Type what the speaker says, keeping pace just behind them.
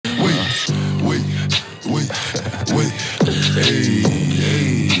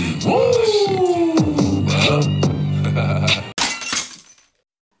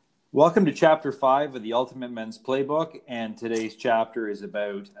Welcome to Chapter 5 of the Ultimate Men's Playbook, and today's chapter is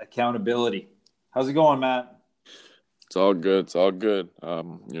about accountability. How's it going, Matt? It's all good. It's all good.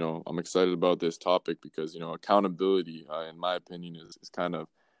 I'm excited about this topic because, accountability, in my opinion, is kind of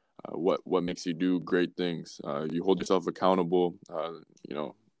what makes you do great things. You hold yourself accountable,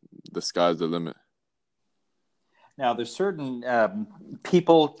 the sky's the limit. Now, there's certain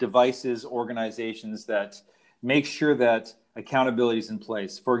people, devices, organizations that make sure that accountability is in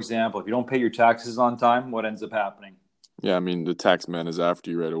place. For example, if you don't pay your taxes on time, what ends up happening? Yeah, the tax man is after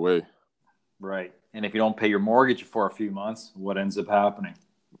you right away. Right. And if you don't pay your mortgage for a few months, what ends up happening?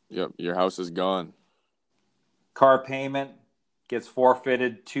 Yep, your house is gone. Car payment gets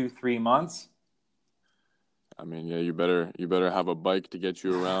forfeited 2-3 months. You better have a bike to get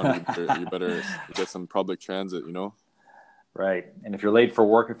you around. You better get some public transit, Right. And if you're late for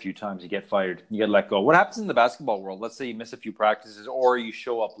work a few times, you get fired. You get let go. What happens in the basketball world? Let's say you miss a few practices or you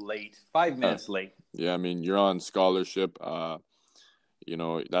show up late, 5 minutes late. Yeah, you're on scholarship. That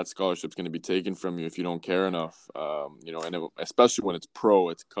scholarship's going to be taken from you if you don't care enough. Especially when it's pro,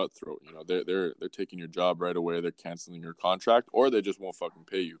 it's cutthroat. They're taking your job right away. They're canceling your contract, or they just won't fucking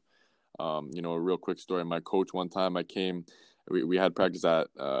pay you. A real quick story. My coach, one time we had practice at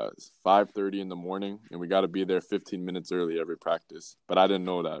 5:30 in the morning, and we got to be there 15 minutes early every practice. But I didn't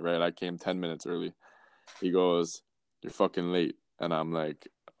know that, right? I came 10 minutes early. He goes, "You're fucking late," and I'm like,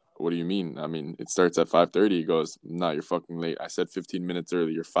 "What do you mean? It starts at 5:30. He goes, "No, you're fucking late. I said 15 minutes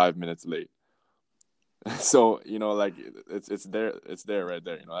early. You're 5 minutes late." So, it's there right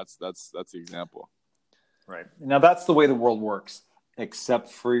there. That's the example. Right. Now, that's the way the world works, except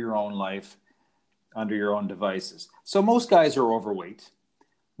for your own life under your own devices. So most guys are overweight.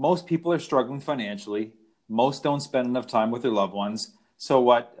 Most people are struggling financially. Most don't spend enough time with their loved ones. So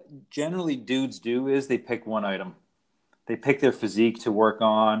what generally dudes do is they pick one item. They pick their physique to work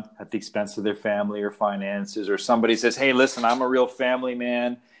on at the expense of their family or finances, or somebody says, "Hey, listen, I'm a real family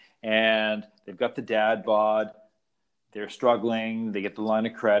man," and they've got the dad bod. They're struggling. They get the line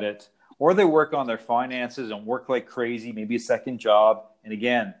of credit, or they work on their finances and work like crazy, maybe a second job. And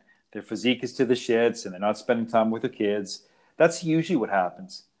again, their physique is to the shits and they're not spending time with their kids. That's usually what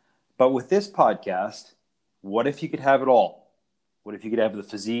happens. But with this podcast, what if you could have it all? What if you could have the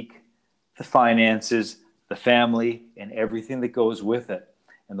physique, the finances, the family, and everything that goes with it?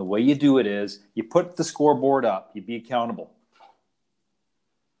 And the way you do it is you put the scoreboard up. You be accountable.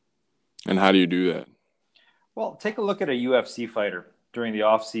 And how do you do that? Well, take a look at a UFC fighter during the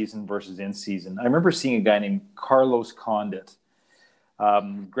off-season versus in-season. I remember seeing a guy named Carlos Condit.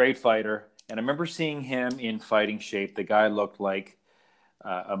 Great fighter. And I remember seeing him in fighting shape. The guy looked like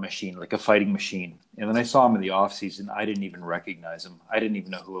a machine, like a fighting machine. And then I saw him in the off-season. I didn't even recognize him. I didn't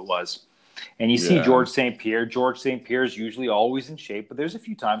even know who it was. And you see George St. Pierre. George St. Pierre is usually always in shape, but there's a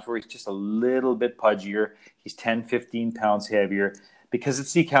few times where he's just a little bit pudgier. He's 10, 15 pounds heavier because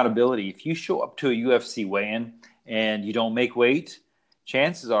it's the accountability. If you show up to a UFC weigh-in and you don't make weight,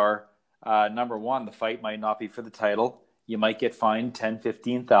 chances are, number one, the fight might not be for the title. You might get fined 10,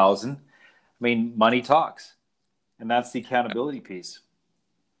 15,000. Money talks. And that's the accountability piece.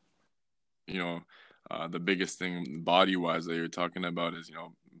 The biggest thing body-wise that you're talking about is,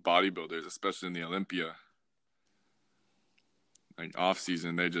 bodybuilders, especially in the Olympia. Like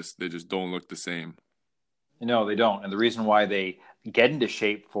off-season, they just don't look the same. No, they don't. And the reason why they get into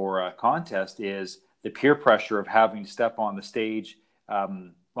shape for a contest is the peer pressure of having to step on the stage,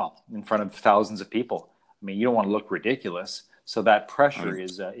 in front of thousands of people. You don't want to look ridiculous. So that pressure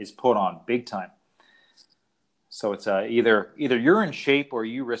is put on big time. So it's either you're in shape or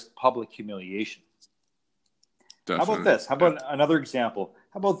you risk public humiliation. Definitely. How about this? How about another example?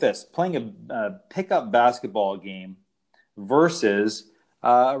 How about this? Playing a pickup basketball game versus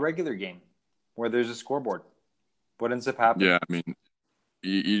a regular game where there's a scoreboard. What ends up happening? Yeah,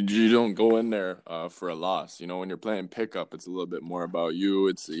 you don't go in there for a loss. When you're playing pickup, it's a little bit more about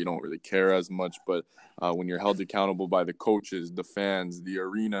you. You don't really care as much. But when you're held accountable by the coaches, the fans, the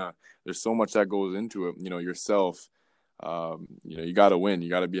arena, there's so much that goes into it. Yourself, you got to win. You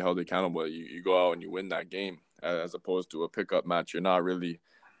got to be held accountable. You go out and you win that game as opposed to a pickup match. You're not really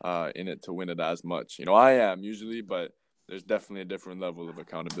in it to win it as much. I am usually, but there's definitely a different level of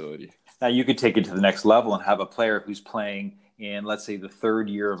accountability. Now you could take it to the next level and have a player who's playing in, let's say, the third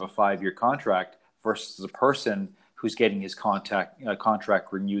year of a 5-year contract versus a person who's getting his contract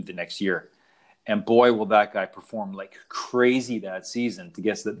renewed the next year. And boy, will that guy perform like crazy that season to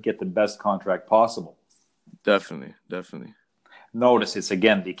get the best contract possible. Definitely. Notice it's,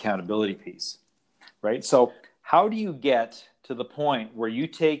 again, the accountability piece, right? So how do you get to the point where you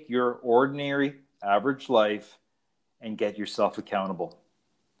take your ordinary, average life and get yourself accountable?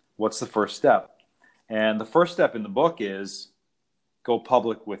 What's the first step? And the first step in the book is go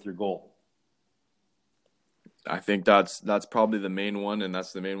public with your goal. I think that's probably the main one, and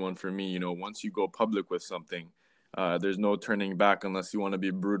that's the main one for me. You know, once you go public with something, there's no turning back unless you want to be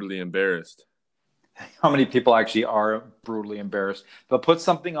brutally embarrassed. How many people actually are brutally embarrassed? They'll put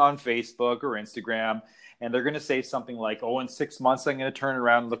something on Facebook or Instagram, and they're going to say something like, oh, in 6 months, I'm going to turn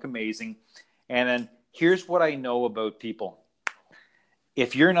around and look amazing. And then here's what I know about people.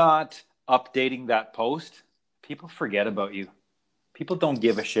 If you're not updating that post, people forget about you. People don't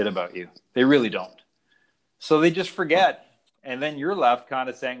give a shit about you. They really don't. So they just forget. And then you're left kind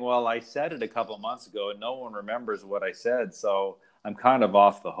of saying, well, I said it a couple of months ago and no one remembers what I said. So I'm kind of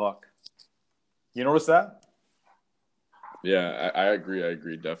off the hook. You notice that? Yeah, I agree. I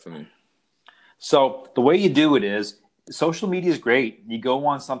agree, definitely. So the way you do it is social media is great. You go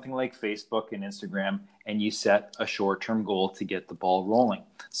on something like Facebook and Instagram and you set a short-term goal to get the ball rolling.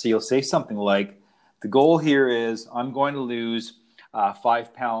 So you'll say something like, the goal here is I'm going to lose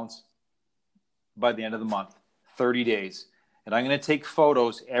 5 pounds by the end of the month, 30 days. And I'm going to take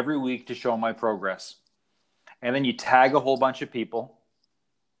photos every week to show my progress. And then you tag a whole bunch of people,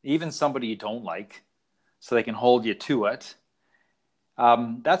 even somebody you don't like, so they can hold you to it.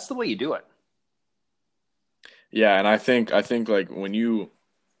 That's the way you do it. Yeah, and I think like when you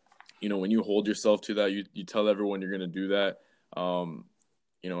hold yourself to that, you tell everyone you're going to do that. And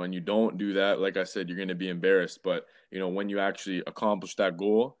you don't do that, like I said, you're going to be embarrassed. But, when you actually accomplish that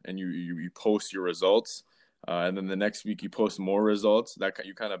goal and you post your results, and then the next week you post more results, that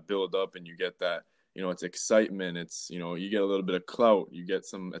you kind of build up and you get that, it's excitement. It's, you get a little bit of clout, you get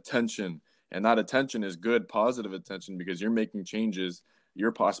some attention, and that attention is good, positive attention, because you're making changes.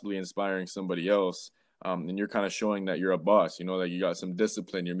 You're possibly inspiring somebody else. And you're kind of showing that you're a boss, that you got some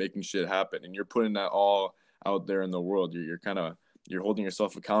discipline, you're making shit happen, and you're putting that all out there in the world. You're holding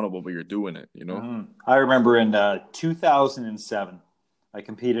yourself accountable, but you're doing it, Mm-hmm. I remember in 2007, I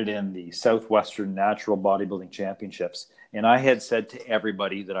competed in the Southwestern Natural Bodybuilding Championships, and I had said to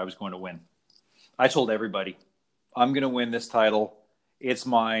everybody that I was going to win. I told everybody, I'm going to win this title. It's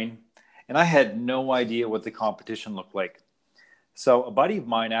mine. And I had no idea what the competition looked like. So a buddy of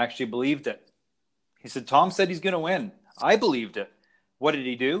mine actually believed it. He said, Tom said he's going to win. I believed it. What did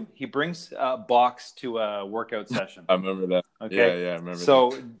he do? He brings a box to a workout session. I remember that. Okay. Yeah, I remember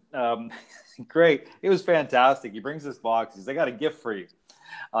so, that. Great. It was fantastic. He brings this box. He says, I got a gift for you.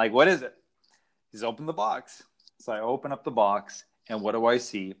 I'm like, what is it? He's opened the box. So I open up the box, and what do I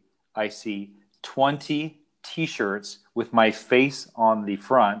see? I see 20 T-shirts with my face on the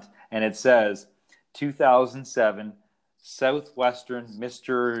front, and it says 2007 Southwestern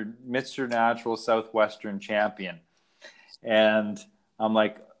Mr. Natural Southwestern Champion. And I'm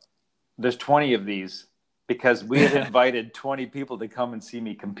like, there's 20 of these because we had invited 20 people to come and see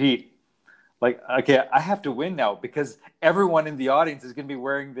me compete. Like, okay, I have to win now because everyone in the audience is going to be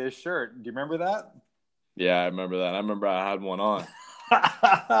wearing this shirt. Do you remember that? Yeah, I remember that. I remember I had one on.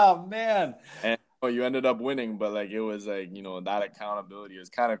 Oh, man. And you ended up winning, but like it was like, that accountability is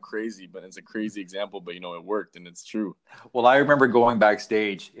kind of crazy, but it's a crazy example, but it worked and it's true. Well, I remember going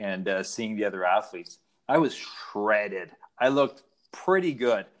backstage and seeing the other athletes. I was shredded. I looked pretty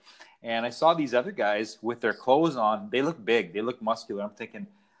good. And I saw these other guys with their clothes on. They look big. They look muscular. I'm thinking,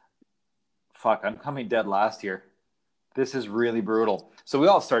 fuck, I'm coming dead last year. This is really brutal. So we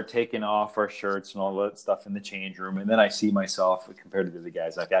all start taking off our shirts and all that stuff in the change room. And then I see myself compared to the other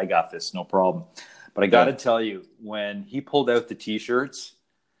guys. Like, I got this, no problem. But I got to tell you, when he pulled out the T-shirts,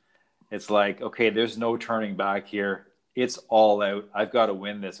 it's like, okay, there's no turning back here. It's all out. I've got to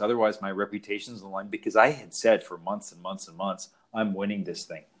win this. Otherwise, my reputation's on the line, because I had said for months and months and months, I'm winning this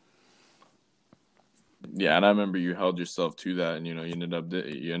thing. Yeah, and I remember you held yourself to that, and you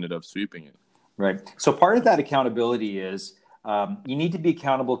ended up sweeping it. Right. So part of that accountability is you need to be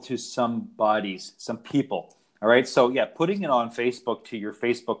accountable to some bodies, some people. All right. So yeah, putting it on Facebook to your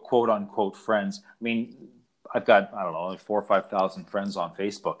Facebook quote unquote friends. I mean, I've got, I don't know, like 4,000 or 5,000 friends on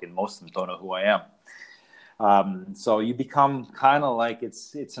Facebook, and most of them don't know who I am. So you become kind of like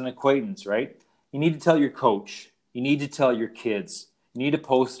it's an acquaintance, right? You need to tell your coach. You need to tell your kids. You need to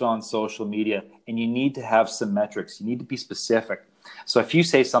post on social media, and you need to have some metrics. You need to be specific. So if you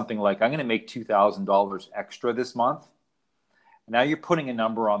say something like, I'm going to make $2,000 extra this month, now you're putting a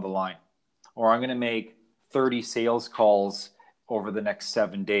number on the line. Or I'm going to make 30 sales calls over the next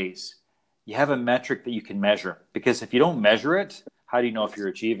 7 days. You have a metric that you can measure, because if you don't measure it, how do you know if you're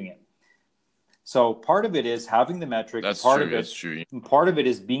achieving it? So part of it is having the metric. That's part true. Of it, that's true. And part of it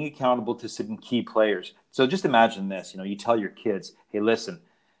is being accountable to some key players. So just imagine this, you tell your kids, hey, listen,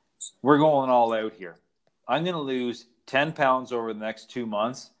 we're going all out here. I'm going to lose 10 pounds over the next 2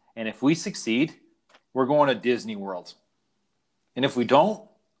 months, And if we succeed, we're going to Disney World. And if we don't,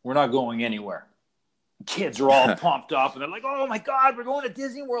 we're not going anywhere. Kids are all pumped up and they're like, oh my God, we're going to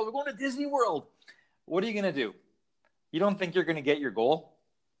Disney World. We're going to Disney World. What are you going to do? You don't think you're going to get your goal?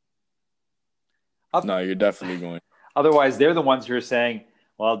 No, you're definitely going. Otherwise, they're the ones who are saying,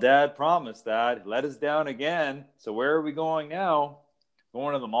 well, Dad promised that. Let us down again. So where are we going now?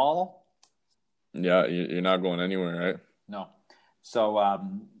 Going to the mall? Yeah, you're not going anywhere, right? No. So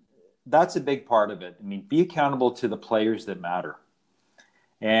that's a big part of it. I mean, be accountable to the players that matter.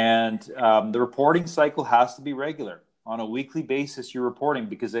 And the reporting cycle has to be regular. On a weekly basis, you're reporting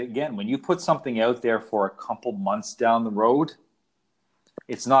because, again, when you put something out there for a couple months down the road,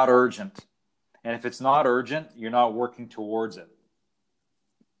 it's not urgent. And if it's not urgent, you're not working towards it.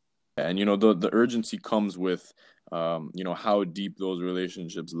 And, you know, the urgency comes with, you know, how deep those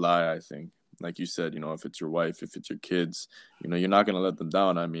relationships lie, I think. Like you said, you know, if it's your wife, if it's your kids, you know, you're not going to let them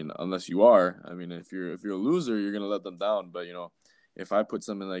down. I mean, unless you are. I mean, if you're a loser, you're going to let them down. But, you know, if I put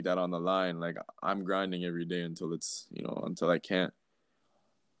something like that on the line, like I'm grinding every day until it's, you know, until I can't.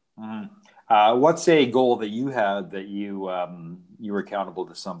 What's a goal that you had that you were accountable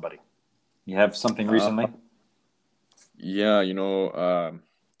to somebody? You have something recently? Yeah, you know,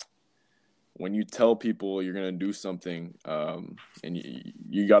 when you tell people you're going to do something and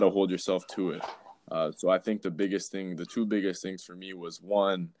you got to hold yourself to it. So I think the two biggest things for me was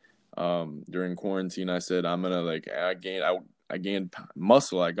one, during quarantine, I said, I'm going to I gained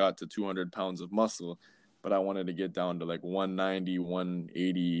muscle. I got to 200 pounds of muscle, but I wanted to get down to like 190,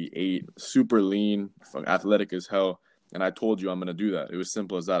 188, super lean, athletic as hell. And I told you I'm going to do that. It was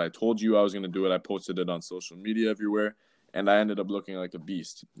simple as that. I told you I was going to do it. I posted it on social media everywhere. And I ended up looking like a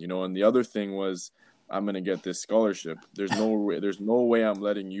beast, you know. And the other thing was, I'm gonna get this scholarship. There's no way I'm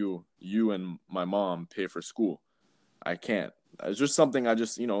letting you and my mom pay for school. I can't. It's just something I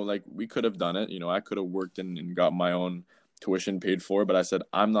just, you know, like we could have done it. You know, I could have worked and got my own tuition paid for, but I said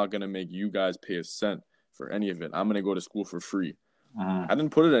I'm not gonna make you guys pay a cent for any of it. I'm gonna go to school for free. I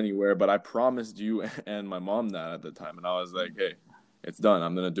didn't put it anywhere, but I promised you and my mom that at the time, and I was like, hey, it's done.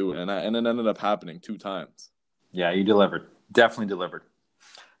 I'm gonna do it, and it ended up happening 2 times. Yeah, you delivered. Definitely delivered.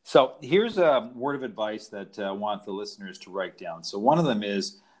 So here's a word of advice that I want the listeners to write down. So one of them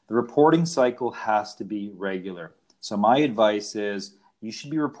is the reporting cycle has to be regular. So my advice is you should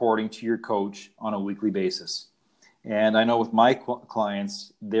be reporting to your coach on a weekly basis. And I know with my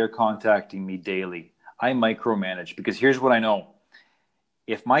clients, they're contacting me daily. I micromanage because here's what I know.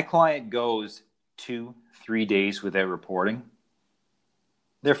 If my client goes 2-3 days without reporting,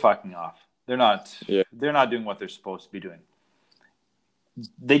 they're fucking off. They're not doing what they're supposed to be doing.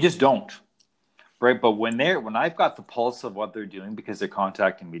 They just don't, right? But when I've got the pulse of what they're doing because they're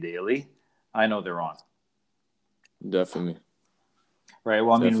contacting me daily, I know they're on. Definitely. Right.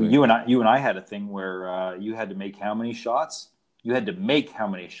 Well, I mean, you and I had a thing where you had to make how many shots? You had to make how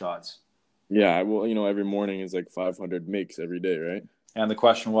many shots? Yeah. Well, you know, every morning is like 500 makes every day, right? And the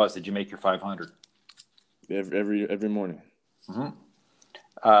question was, did you make your 500? Every morning. Mm-hmm.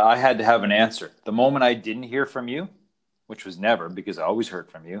 I had to have an answer. The moment I didn't hear from you, which was never because I always heard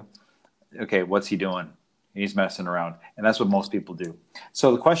from you. Okay, what's he doing? He's messing around. And that's what most people do.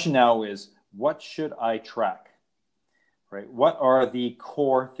 So the question now is, what should I track? Right? What are the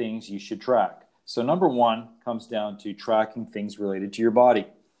core things you should track? So number one comes down to tracking things related to your body.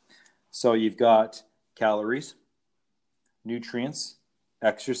 So you've got calories, nutrients,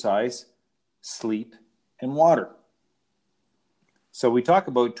 exercise, sleep, and water. So we talk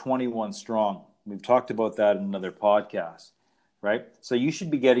about 21 strong. We've talked about that in another podcast, right? So you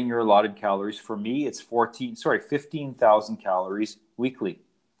should be getting your allotted calories. For me, it's 15,000 calories weekly.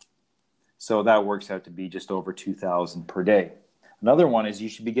 So that works out to be just over 2,000 per day. Another one is you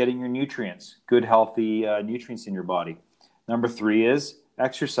should be getting your nutrients, good, healthy nutrients in your body. Number 3 is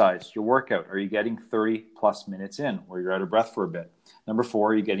exercise, your workout. Are you getting 30 plus minutes in where you're out of breath for a bit? Number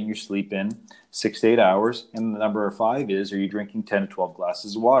 4, are you getting your sleep in 6 to 8 hours? And the number 5 is, are you drinking 10 to 12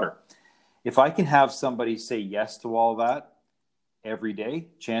 glasses of water? If I can have somebody say yes to all that every day,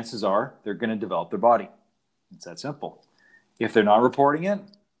 chances are they're going to develop their body. It's that simple. If they're not reporting it,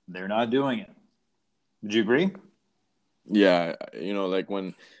 they're not doing it. Would you agree? Yeah, you know, like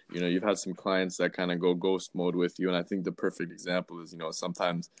when, you know, you've had some clients that kind of go ghost mode with you. And I think the perfect example is, you know,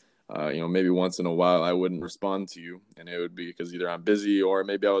 sometimes, you know, maybe once in a while I wouldn't respond to you. And it would be because either I'm busy or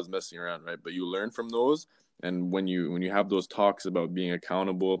maybe I was messing around, right? But you learn from those. And when you have those talks about being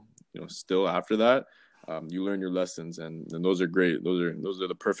accountable, you know, still after that, you learn your lessons, and those are great. Those are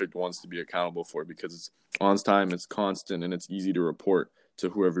the perfect ones to be accountable for because it's on time, it's constant, and it's easy to report to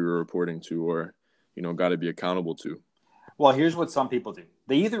whoever you're reporting to or, you know, got to be accountable to. Well, here's what some people do.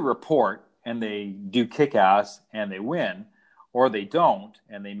 They either report and they do kick ass and they win, or they don't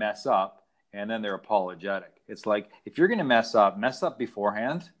and they mess up and then they're apologetic. It's like, if you're going to mess up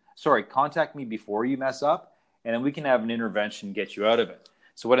beforehand. Sorry, contact me before you mess up, and then we can have an intervention and get you out of it.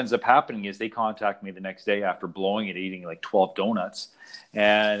 So what ends up happening is they contact me the next day after blowing it, eating like 12 donuts.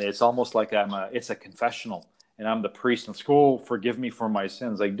 And it's almost like it's a confessional. And I'm the priest and school, forgive me for my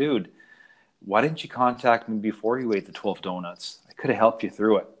sins. Like, dude, why didn't you contact me before you ate the 12 donuts? I could have helped you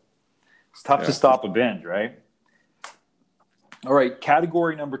through it. It's tough to stop a binge, right? All right,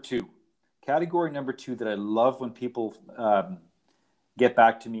 category number two. Category number two that I love when people get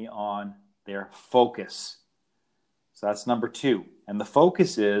back to me on their focus. So that's number two. And the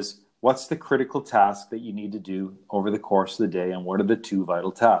focus is, what's the critical task that you need to do over the course of the day, and what are the two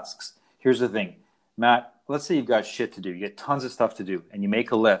vital tasks? Here's the thing, Matt, let's say you've got shit to do. You get tons of stuff to do, and you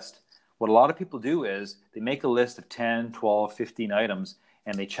make a list. What a lot of people do is they make a list of 10, 12, 15 items,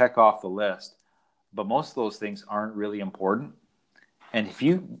 and they check off the list. But most of those things aren't really important. And if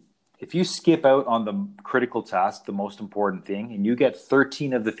you skip out on the critical task, the most important thing, and you get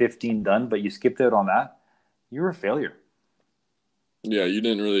 13 of the 15 done, but you skipped out on that, you're a failure. Yeah, you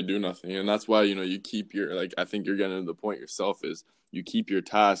didn't really do nothing. And that's why, you keep I think you're getting to the point yourself, is you keep your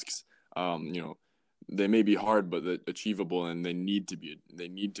tasks, they may be hard, but they're achievable, and they need to be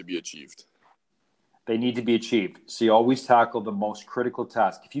achieved. They need to be achieved. So you always tackle the most critical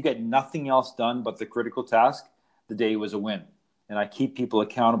task. If you get nothing else done but the critical task, the day was a win. And I keep people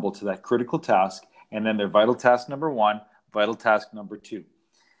accountable to that critical task, and then their vital task number one, vital task number two.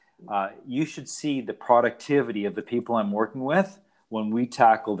 You should see the productivity of the people I'm working with when we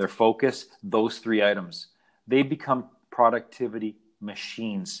tackle their focus, those three items. They become productivity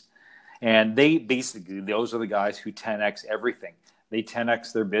machines. And those are the guys who 10x everything. They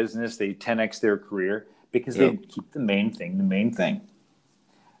 10x their business, they 10x their career, because they keep the main thing.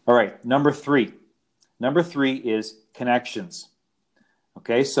 All right, number three. Number three is connections.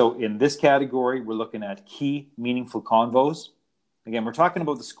 Okay, so in this category, we're looking at key, meaningful convos. Again, we're talking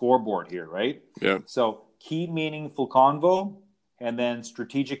about the scoreboard here, right? Yeah. So key, meaningful convo, and then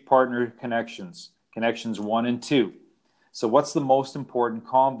strategic partner connections 1 and 2. So what's the most important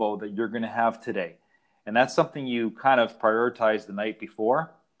convo that you're going to have today? And that's something you kind of prioritize the night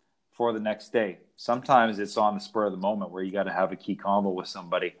before for the next day. Sometimes it's on the spur of the moment where you got to have a key convo with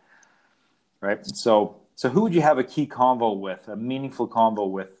somebody, right? So who would you have a key convo with, a meaningful convo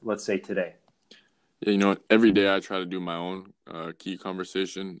with, let's say today? Yeah, every day I try to do my own key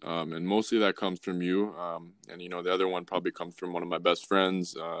conversation, and mostly that comes from you. And the other one probably comes from one of my best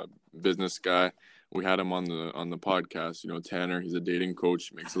friends, business guy. We had him on the podcast. Tanner. He's a dating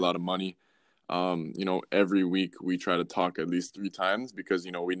coach, makes a lot of money. Every week we try to talk at least 3 times, because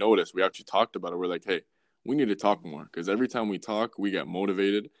we noticed, we actually talked about it. We're like, hey, we need to talk more, because every time we talk, we get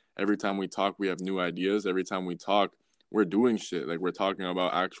motivated. Every time we talk, we have new ideas. Every time we talk, we're doing shit. Like, we're talking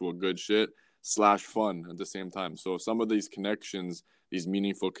about actual good shit / fun at the same time. So some of these connections, these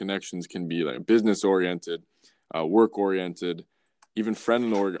meaningful connections, can be like business oriented, work oriented, even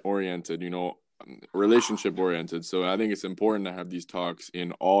friend oriented, relationship oriented. So I think it's important to have these talks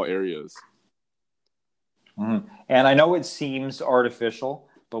in all areas. Mm-hmm. And I know it seems artificial,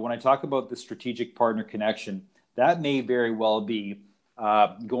 but when I talk about the strategic partner connection, that may very well be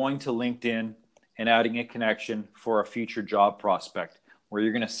going to LinkedIn and adding a connection for a future job prospect, where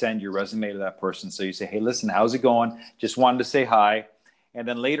you're going to send your resume to that person. So you say, hey, listen, how's it going? Just wanted to say hi. And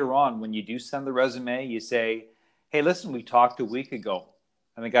then later on, when you do send the resume, you say, hey, listen, we talked a week ago.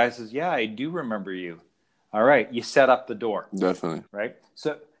 And the guy says, yeah, I do remember you. All right. You set up the door. Definitely. Right.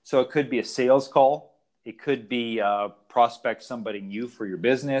 So it could be a sales call. It could be prospect somebody new for your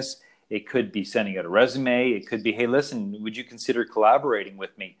business. It could be sending out a resume. It could be, hey, listen, would you consider collaborating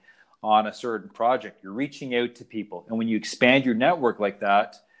with me on a certain project? You're reaching out to people. And when you expand your network like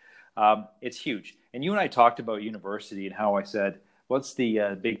that, it's huge. And you and I talked about university and how I said, what's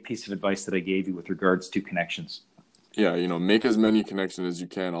the big piece of advice that I gave you with regards to connections? Yeah, make as many connections as you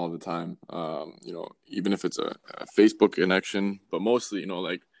can all the time. Even if it's a Facebook connection, but mostly,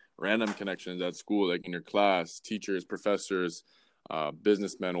 like random connections at school, like in your class, teachers, professors,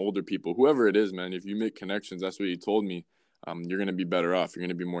 businessmen, older people, whoever it is, man. If you make connections, that's what you told me. You're going to be better off. You're going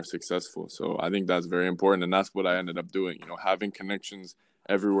to be more successful. So I think that's very important. And that's what I ended up doing, having connections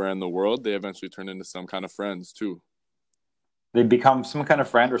everywhere in the world. They eventually turn into some kind of friends too. They become some kind of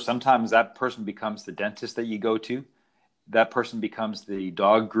friend, or sometimes that person becomes the dentist that you go to. That person becomes the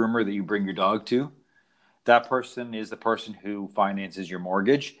dog groomer that you bring your dog to. That person is the person who finances your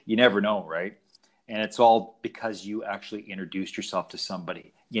mortgage. You never know, right? And it's all because you actually introduced yourself to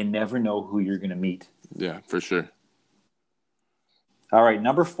somebody. You never know who you're going to meet. Yeah, for sure. All right,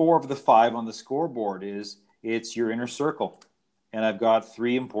 number 4 of the 5 on the scoreboard is it's your inner circle. And I've got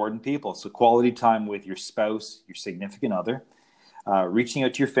 3 important people. So quality time with your spouse, your significant other, reaching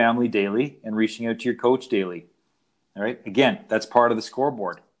out to your family daily, and reaching out to your coach daily. All right. Again, that's part of the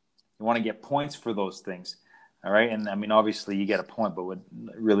scoreboard. You want to get points for those things. All right. And I mean, obviously you get a point, but what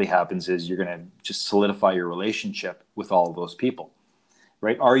really happens is you're going to just solidify your relationship with all of those people.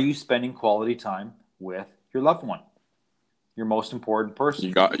 Right. Are you spending quality time with your loved one, your most important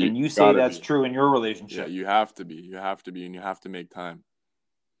person? Can you say that's true in your relationship? Yeah, you have to be. And you have to make time.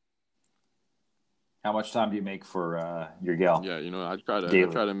 How much time do you make for your gal? Yeah, I try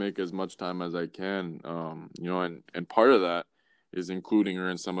to make as much time as I can. And part of that is including her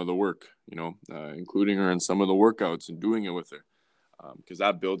in some of the work. Including her in some of the workouts and doing it with her, because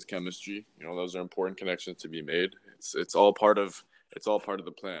that builds chemistry. Those are important connections to be made. It's all part of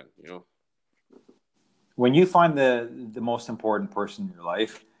the plan. When you find the most important person in your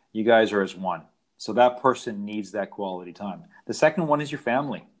life, you guys are as one. So that person needs that quality time. The second one is your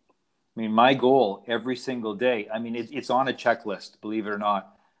family. I mean, my goal every single day, I mean, it's on a checklist, believe it or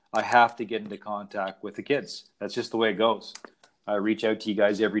not. I have to get into contact with the kids. That's just the way it goes. I reach out to you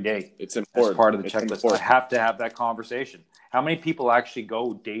guys every day. It's important. That's part of the checklist. Important. I have to have that conversation. How many people actually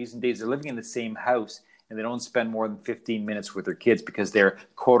go days and days? They're living in the same house and they don't spend more than 15 minutes with their kids because they're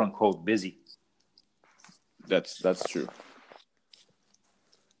quote unquote busy. That's true.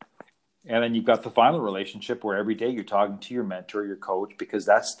 And then you've got the final relationship where every day you're talking to your mentor, your coach, because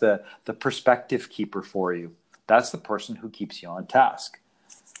that's the perspective keeper for you. That's the person who keeps you on task.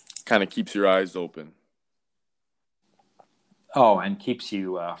 Kind of keeps your eyes open. Oh, and keeps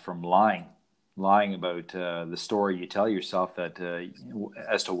you from lying about the story you tell yourself that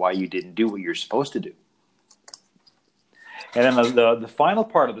as to why you didn't do what you're supposed to do. And then the final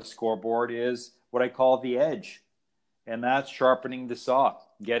part of the scoreboard is what I call the edge. And that's sharpening the saw,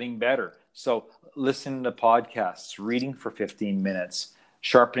 getting better. So listening to podcasts, reading for 15 minutes,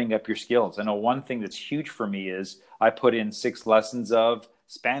 sharpening up your skills. I know one thing that's huge for me is I put in 6 lessons of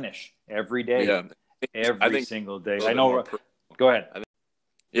Spanish every day. Yeah. Every single day. I know. Go ahead.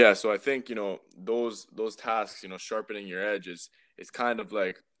 Yeah, so I think, those tasks, sharpening your edge is kind of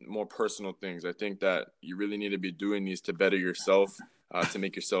like more personal things. I think that you really need to be doing these to better yourself, to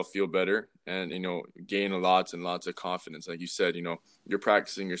make yourself feel better and, gain lots and lots of confidence. Like you said, you're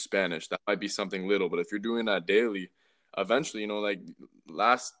practicing your Spanish. That might be something little, but if you're doing that daily, eventually, like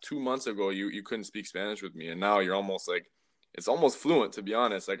last 2 months ago, you couldn't speak Spanish with me. And now you're almost like, it's almost fluent, to be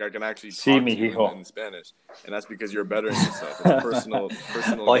honest. Like I can actually talk to you in Spanish, and that's because you're bettering yourself. It's personal.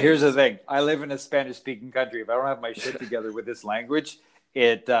 Well, here's the thing: I live in a Spanish-speaking country. If I don't have my shit together with this language,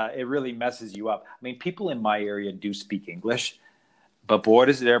 it really messes you up. I mean, people in my area do speak English, but boy,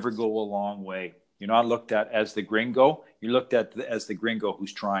 does it ever go a long way. You're not looked at as the gringo. You're looked at as the gringo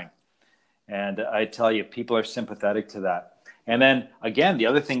who's trying. And I tell you, people are sympathetic to that. And then again, the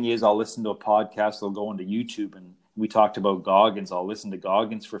other thing is, I'll listen to a podcast. I'll go into YouTube and. We talked about Goggins. I'll listen to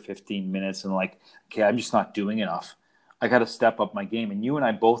Goggins for 15 minutes and okay, I'm just not doing enough. I got to step up my game. And you and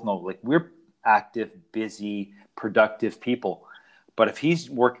I both know, we're active, busy, productive people. But if he's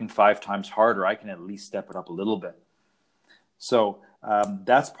working 5 times harder, I can at least step it up a little bit. So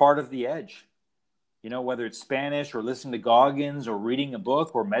that's part of the edge. Whether it's Spanish or listening to Goggins or reading a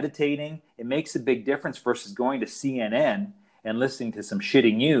book or meditating, it makes a big difference versus going to CNN and listening to some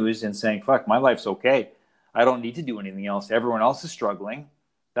shitty news and saying, fuck, my life's okay. I don't need to do anything else. Everyone else is struggling.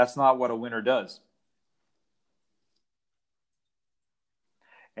 That's not what a winner does.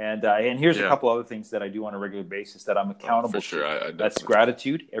 And here's a couple other things that I do on a regular basis that I'm accountable for sure. to. That's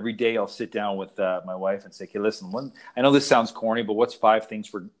gratitude. Every day I'll sit down with my wife and say, okay, listen, I know this sounds corny, but what's 5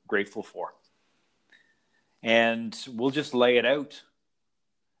 things we're grateful for? And we'll just lay it out.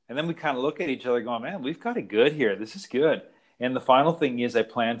 And then we kind of look at each other going, man, we've got it good here. This is good. And the final thing is I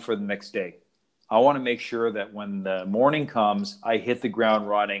plan for the next day. I want to make sure that when the morning comes, I hit the ground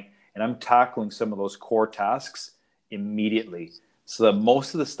running and I'm tackling some of those core tasks immediately so that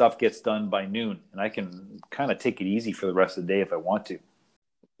most of the stuff gets done by noon and I can kind of take it easy for the rest of the day if I want to.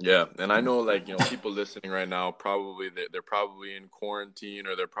 Yeah. And I know people listening right now, probably they're probably in quarantine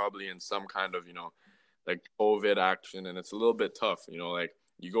or they're probably in some kind of, COVID action. And it's a little bit tough,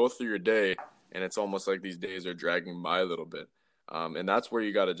 you go through your day and it's almost like these days are dragging by a little bit. And that's where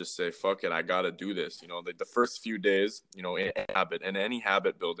you got to just say, fuck it, I got to do this. The first few days, in any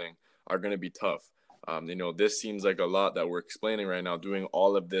habit building are going to be tough. This seems like a lot that we're explaining right now, doing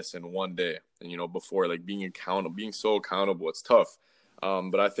all of this in one day. And, before being so accountable, it's tough.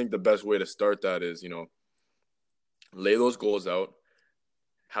 But I think the best way to start that is, lay those goals out,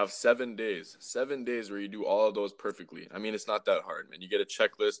 have 7 days where you do all of those perfectly. I mean, it's not that hard, man. You get a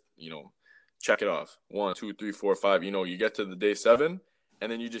checklist, check it off. 1, 2, 3, 4, 5. You get to the day 7,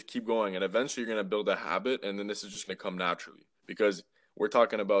 and then you just keep going. And eventually you're going to build a habit, and then this is just going to come naturally. Because we're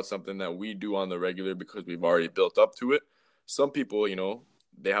talking about something that we do on the regular because we've already built up to it. Some people,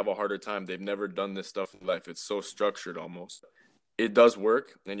 they have a harder time. They've never done this stuff in life. It's so structured almost. It does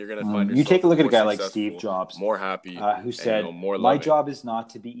work, and you're going to find yourself you take a look at a guy more like Steve Jobs, more happy, who said, more my loving. job is not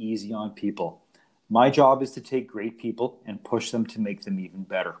to be easy on people. My job is to take great people and push them to make them even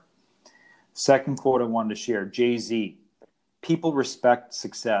better. Second quote I wanted to share, Jay-Z. People respect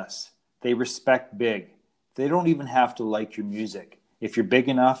success. They respect big. They don't even have to like your music. If you're big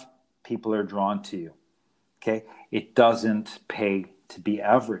enough, people are drawn to you. Okay? It doesn't pay to be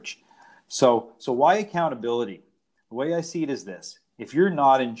average. So why accountability? The way I see it is this. If you're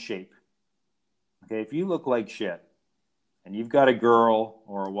not in shape, okay, if you look like shit and you've got a girl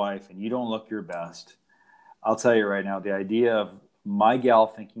or a wife and you don't look your best, I'll tell you right now, the idea of my gal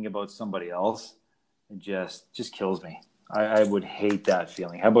thinking about somebody else, it just kills me. I would hate that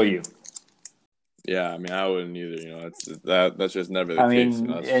feeling. How about you? Yeah, I mean, I wouldn't either. That's just never the case.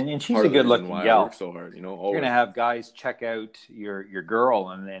 And she's a good-looking gal. I work so hard, You're gonna have guys check out your girl,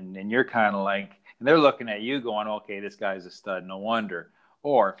 and you're kind of like, and they're looking at you, going, "Okay, this guy's a stud. No wonder."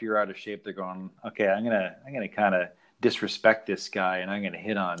 Or if you're out of shape, they're going, "Okay, I'm gonna kind of disrespect this guy, and I'm gonna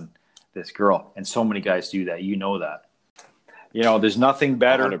hit on this girl." And so many guys do that. You know that. There's nothing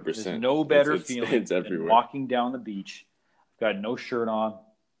better. 100%. There's no better it's feeling than walking down the beach. I've got no shirt on.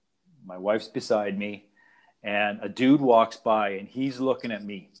 My wife's beside me, and a dude walks by, and he's looking at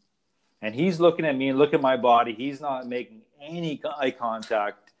me. And he's looking at me and look at my body. He's not making any eye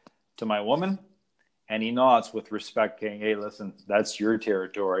contact to my woman, and he nods with respect, saying, "Hey, listen, that's your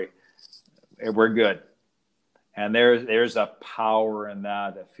territory. We're good." And there's a power in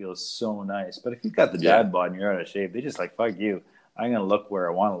that feels so nice. But if you've got the dad bod and you're out of shape, they're just like, fuck you. I'm going to look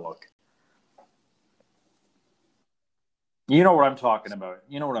where I want to look. You know what I'm talking about.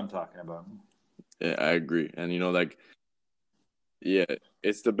 Yeah, I agree. And,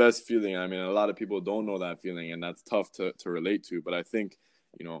 it's the best feeling. I mean, a lot of people don't know that feeling, and that's tough to relate to. But I think,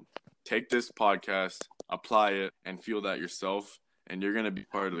 take this podcast, apply it, and feel that yourself. And you're going to be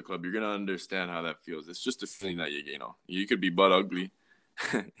part of the club. You're going to understand how that feels. It's just a feeling that you could be butt ugly.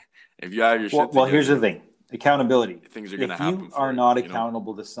 If you have your shit together. Well, here's the thing. Accountability. Things are going to happen. If you are not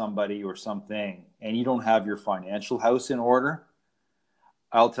accountable to somebody or something, and you don't have your financial house in order,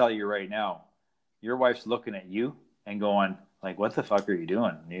 I'll tell you right now, your wife's looking at you and going, like, what the fuck are you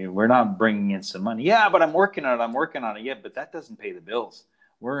doing? We're not bringing in some money. Yeah, but I'm working on it. Yeah, but that doesn't pay the bills.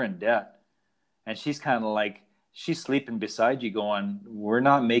 We're in debt. And she's kind of like, she's sleeping beside you going, we're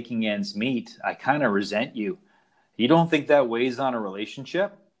not making ends meet. I kind of resent you. You don't think that weighs on a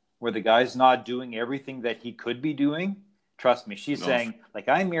relationship where the guy's not doing everything that he could be doing? Trust me, she's saying, like,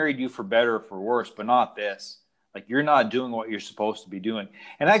 I married you for better or for worse, but not this. Like, you're not doing what you're supposed to be doing.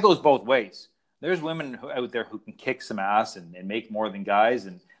 And that goes both ways. There's women out there who can kick some ass and make more than guys,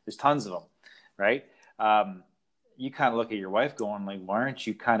 and there's tons of them, right? You kind of look at your wife going, like, why aren't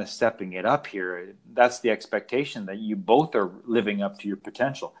you kind of stepping it up here? That's the expectation, that you both are living up to your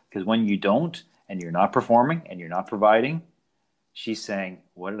potential. Because when you don't, and you're not performing, and you're not providing, she's saying,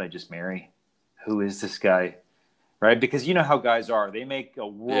 what did I just marry? Who is this guy? Right? Because you know how guys are. They make a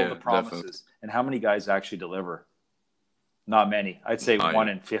world of promises. Definitely. And how many guys actually deliver? Not many. I'd say 1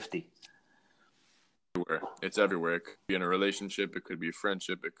 in 50. It's everywhere. It could be in a relationship. It could be a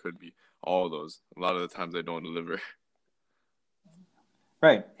friendship. It could be all of those. A lot of the times they don't deliver.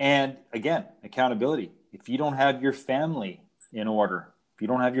 Right. And again, accountability. If you don't have your family in order, if you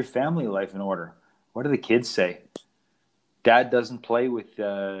don't have your family life in order, what do the kids say? Dad doesn't play with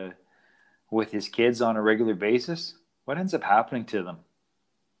his kids on a regular basis. What ends up happening to them?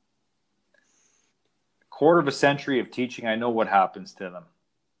 A quarter of a century of teaching, I know what happens to them.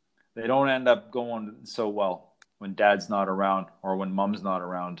 They don't end up going so well when dad's not around or when mom's not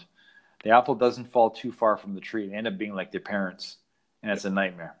around. The apple doesn't fall too far from the tree. They end up being like their parents, and it's a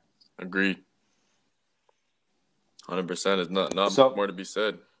nightmare. Agreed. 100%. There's not more to be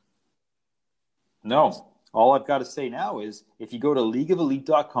said. No. All I've got to say now is if you go to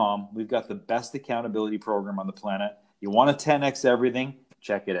leagueofelite.com, we've got the best accountability program on the planet. You want to 10x everything,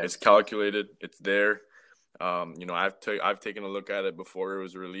 check it out. It's calculated. It's there. I've taken a look at it before it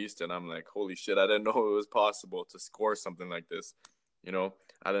was released, and I'm like, holy shit, I didn't know it was possible to score something like this. I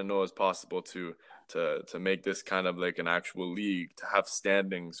didn't know it was possible to make this kind of like an actual league, to have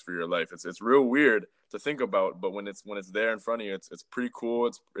standings for your life. It's real weird to think about, but when it's there in front of you, it's pretty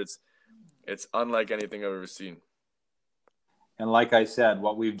cool. It's unlike anything I've ever seen. And like I said,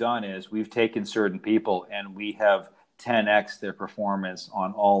 what we've done is we've taken certain people and we have 10x their performance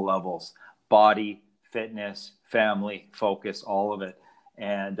on all levels: body, fitness, family, focus, all of it.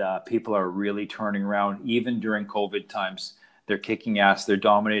 And people are really turning around, even during COVID times. They're kicking ass, they're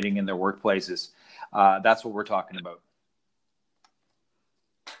dominating in their workplaces. That's what we're talking about.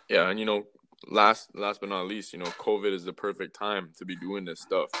 Yeah, and last but not least, COVID is the perfect time to be doing this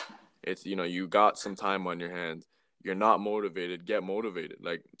stuff. It's you got some time on your hands. You're not motivated, get motivated.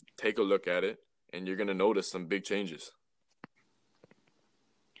 Like, take a look at it, and you're gonna notice some big changes.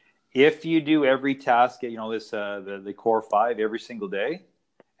 If you do every task, the core five every single day,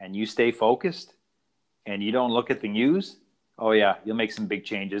 and you stay focused, and you don't look at the news, oh yeah, you'll make some big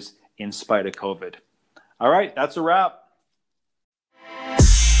changes in spite of COVID. All right, that's a wrap.